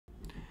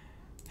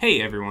Hey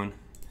everyone,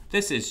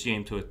 this is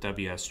James with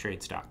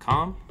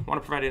WSTrades.com. I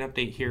want to provide an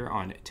update here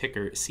on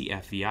ticker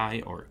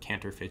CFVI or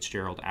Cantor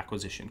Fitzgerald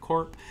Acquisition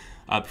Corp.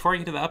 Before I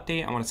get to the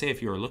update, I want to say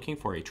if you are looking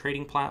for a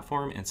trading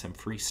platform and some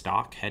free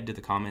stock, head to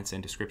the comments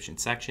and description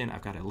section.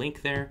 I've got a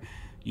link there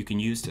you can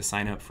use to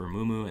sign up for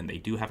Moomoo, and they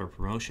do have a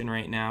promotion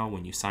right now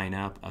when you sign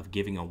up of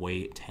giving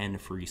away 10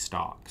 free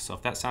stock. So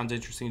if that sounds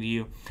interesting to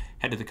you,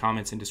 head to the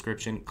comments and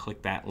description,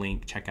 click that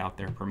link, check out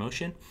their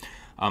promotion.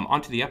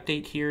 Onto the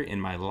update here. In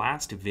my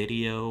last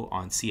video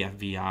on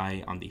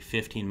CFVI on the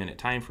 15-minute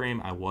time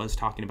frame, I was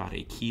talking about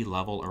a key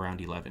level around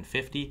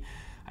 1150.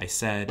 I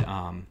said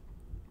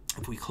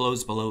if we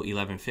close below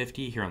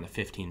 1150 here on the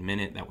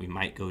 15-minute that we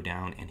might go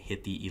down and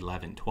hit the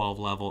 1112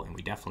 level, and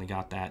we definitely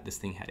got that. This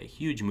thing had a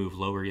huge move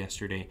lower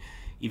yesterday,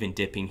 even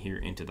dipping here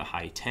into the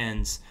high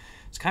 10s.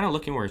 It's kind of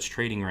looking where it's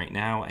trading right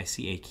now. I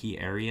see a key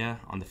area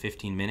on the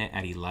 15-minute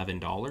at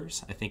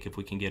 $11. I think if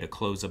we can get a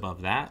close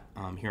above that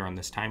here on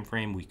this time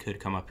frame, we could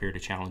come up here to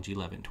challenge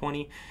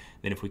 1120.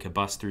 Then if we could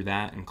bust through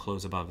that and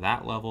close above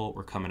that level,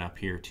 we're coming up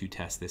here to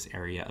test this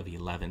area of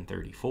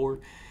 1134.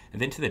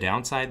 And then to the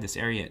downside, this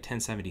area at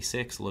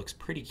 1076 looks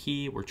pretty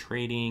key. We're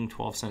trading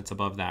 12 cents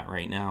above that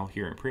right now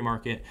here in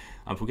pre-market.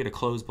 If we get a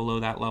close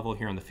below that level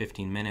here on the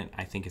 15-minute,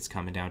 I think it's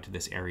coming down to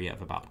this area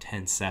of about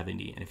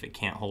 1070. And if it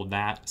can't hold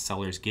that,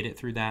 sellers get it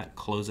through that,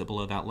 close it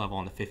below that level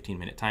on the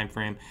 15-minute time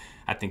frame.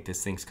 I think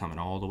this thing's coming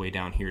all the way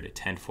down here to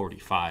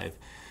 1045.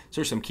 So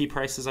there's some key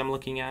prices I'm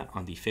looking at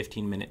on the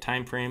 15-minute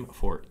time frame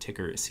for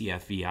ticker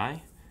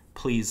CFVI.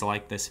 Please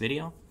like this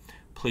video.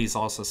 Please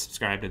also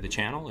subscribe to the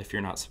channel if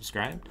you're not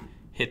subscribed.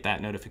 Hit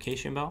that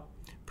notification bell.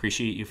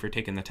 Appreciate you for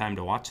taking the time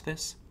to watch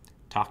this.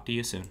 Talk to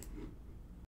you soon.